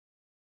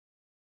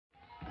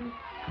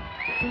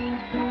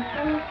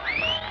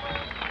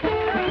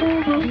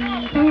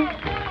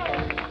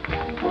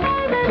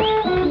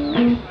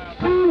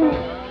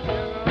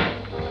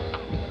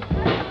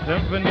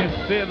Symphony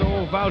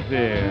Theodore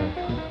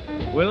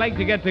Valti. We'd like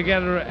to get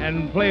together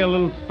and play a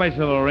little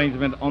special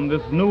arrangement on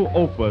this new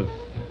opus,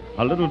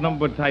 a little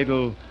number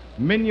titled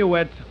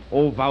Minuet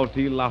o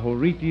Valti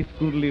Lahoriti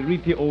Scudli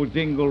Riti o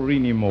Jingle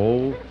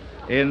Rinimo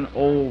in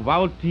O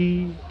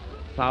Valti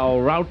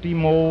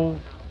Saurautimo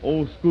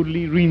o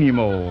Scudli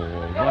Rinimo.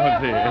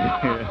 Valti.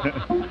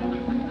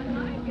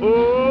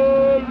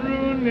 O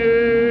Rune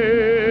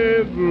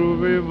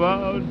Groovy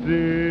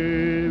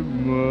Valti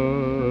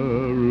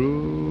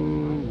Maru.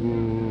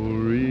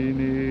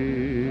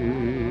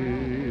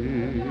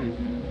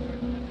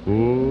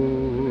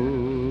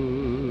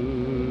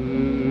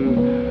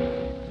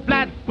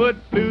 Flatfoot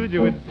blues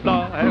you would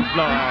fly,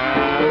 fly.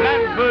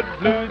 Flatfoot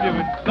blues you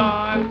would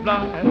fly,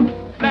 fly.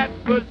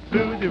 Flatfoot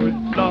blues you would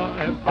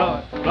fly,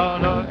 fly, fly,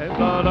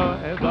 fly,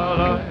 fly,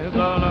 fly,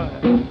 fly.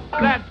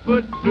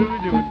 Flatfoot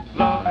blues you would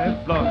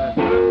fly, fly.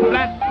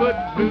 Flatfoot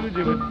blues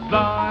you would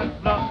fly,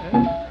 fly.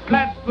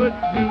 Flatfoot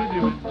blues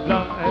you would fly,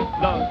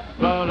 fly,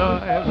 fly,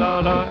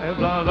 fly,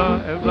 fly,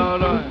 fly,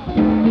 fly.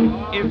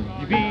 If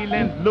you're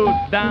feeling low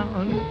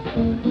down,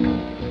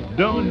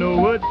 don't know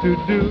what to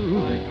do,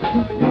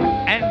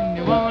 and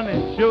you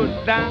wanna show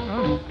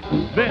down,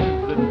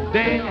 there's a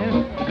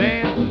dance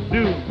to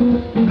do.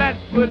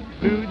 Flatfoot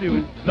blues you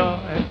would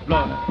fly,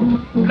 fly.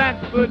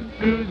 Flatfoot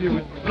blues you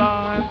would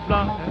fly,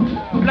 fly.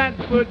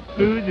 Flatfoot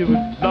blues you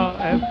would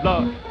fly,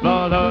 fly,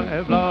 fly,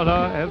 fly,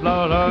 fly,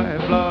 fly,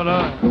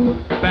 fly.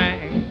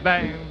 Bang,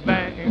 bang,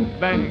 bang,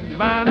 bang,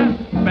 bang,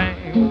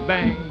 bang,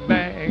 bang,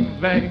 bang,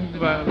 bang,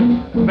 bang,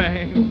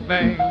 bang,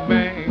 bang,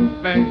 bang,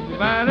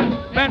 bang,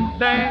 bang,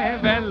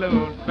 bang,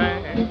 bellow,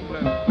 bang,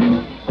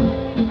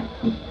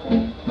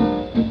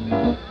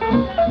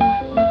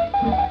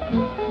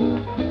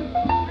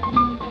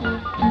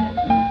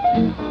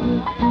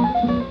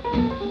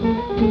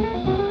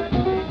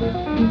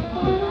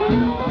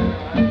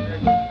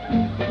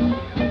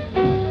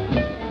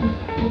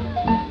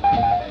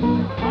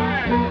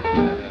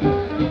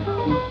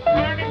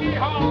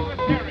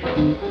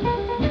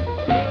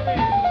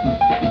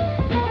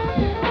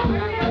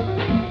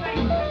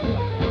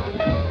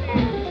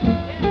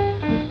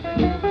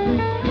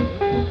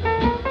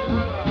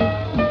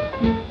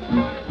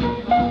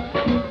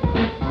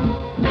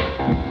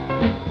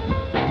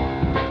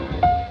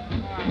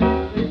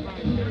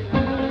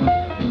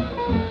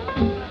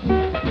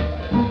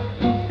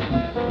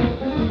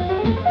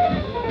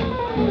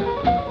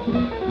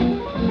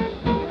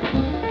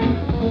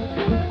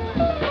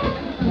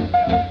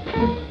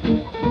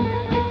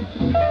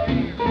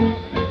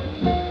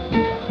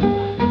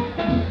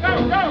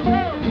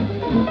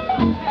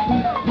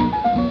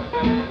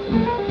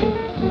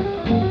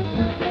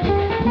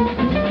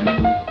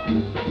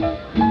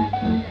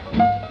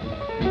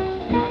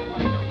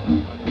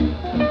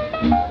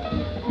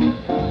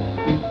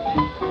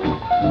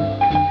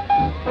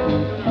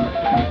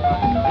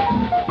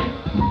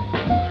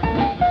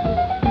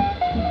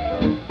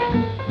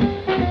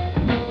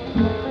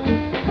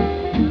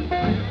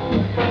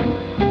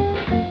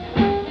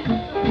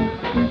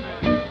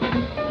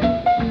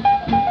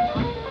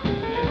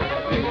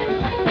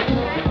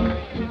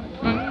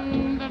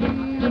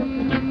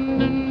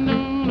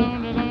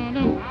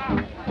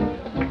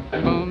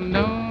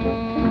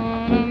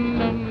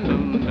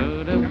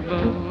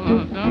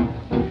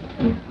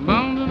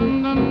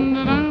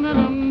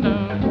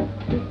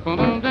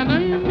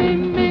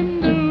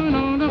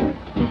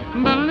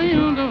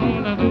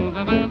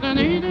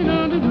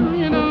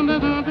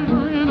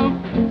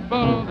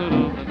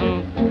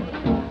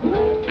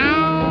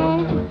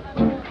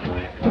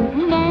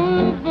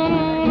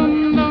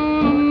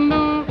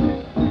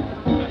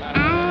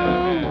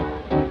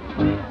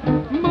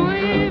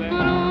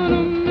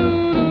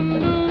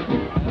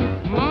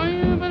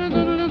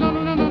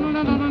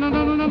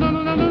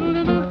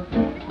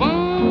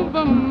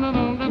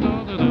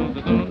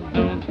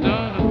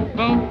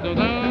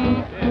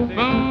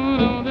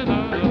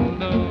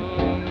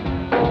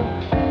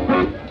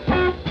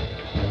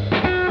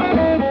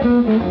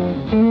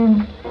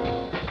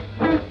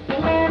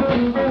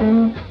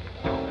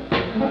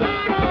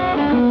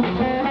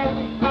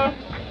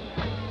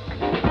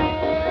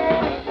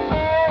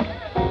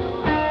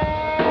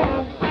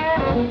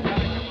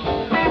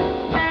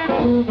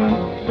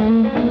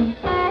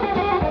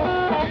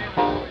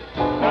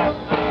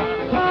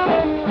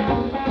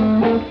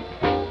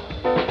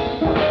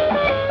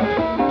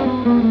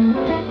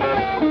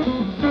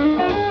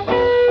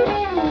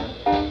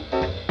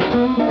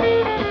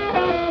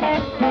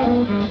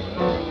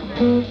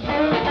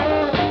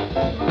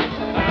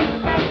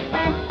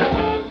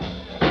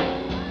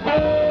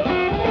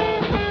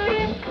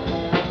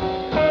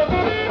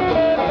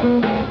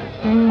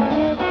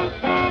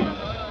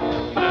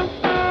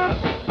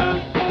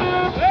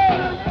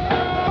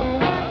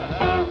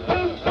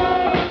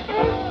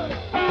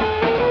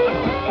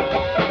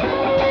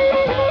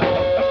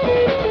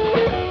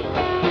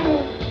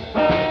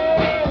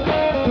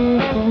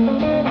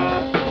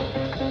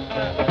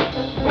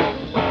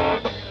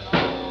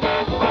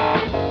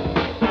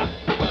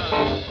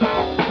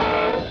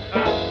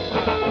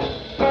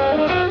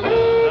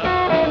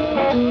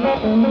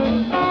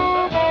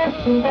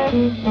 Blackfoot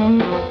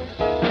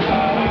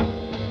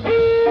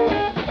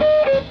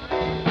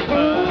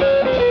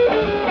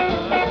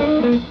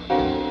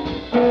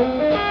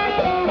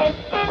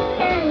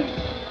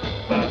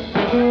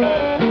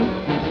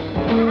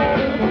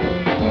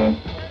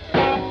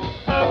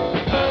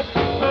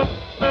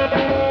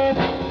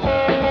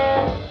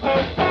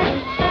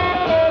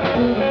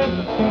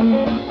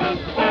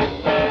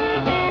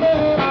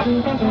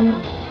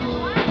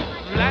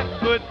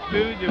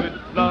blues, you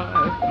would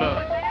fly,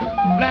 fly.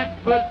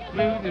 Blackfoot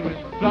blues, you would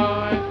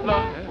fly,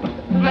 fly.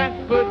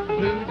 Blackfoot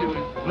blues, you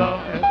would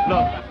fly,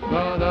 fly. Fly, fly,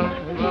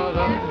 fly,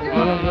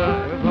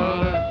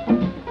 fly.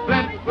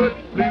 Blackfoot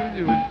blues,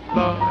 you would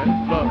fly,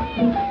 fly.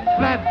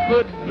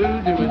 Blackfoot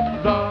blues, you would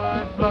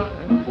fly, fly.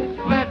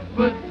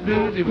 Blackfoot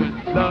blues, you would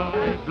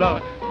fly, fly.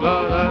 Fly, fly,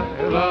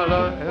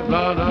 fly, fly.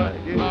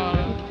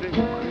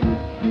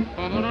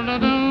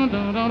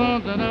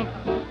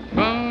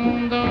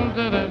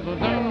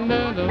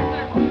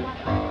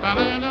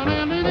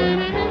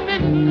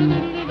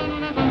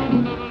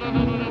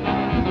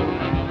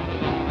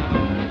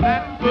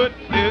 Blackfoot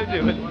blues,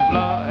 you would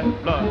fly,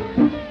 fly.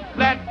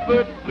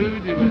 Blackfoot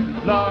blues, you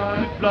would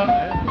fly,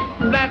 fly.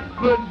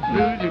 Blackfoot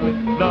blues, you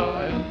would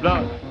fly,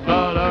 fly.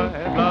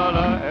 Fly,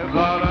 fly,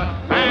 fly.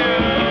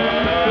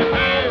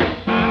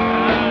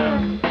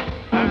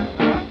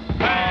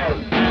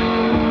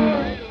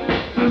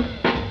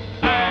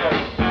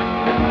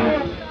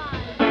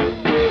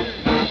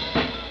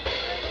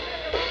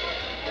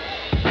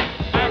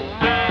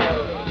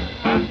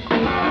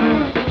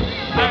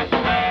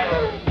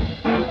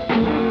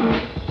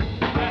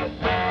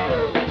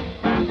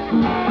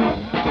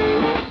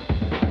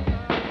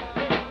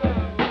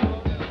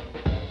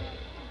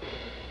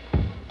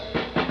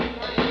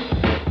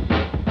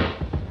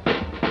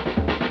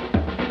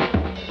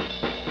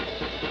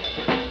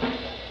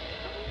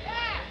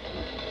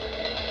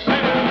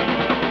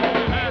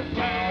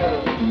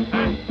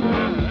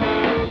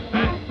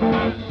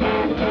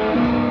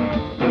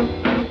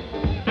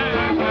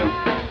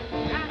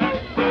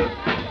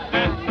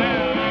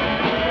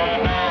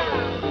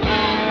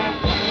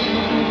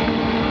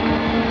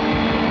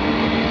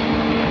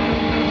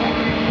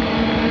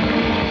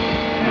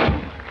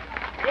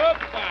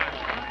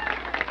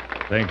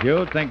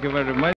 Thank you very much.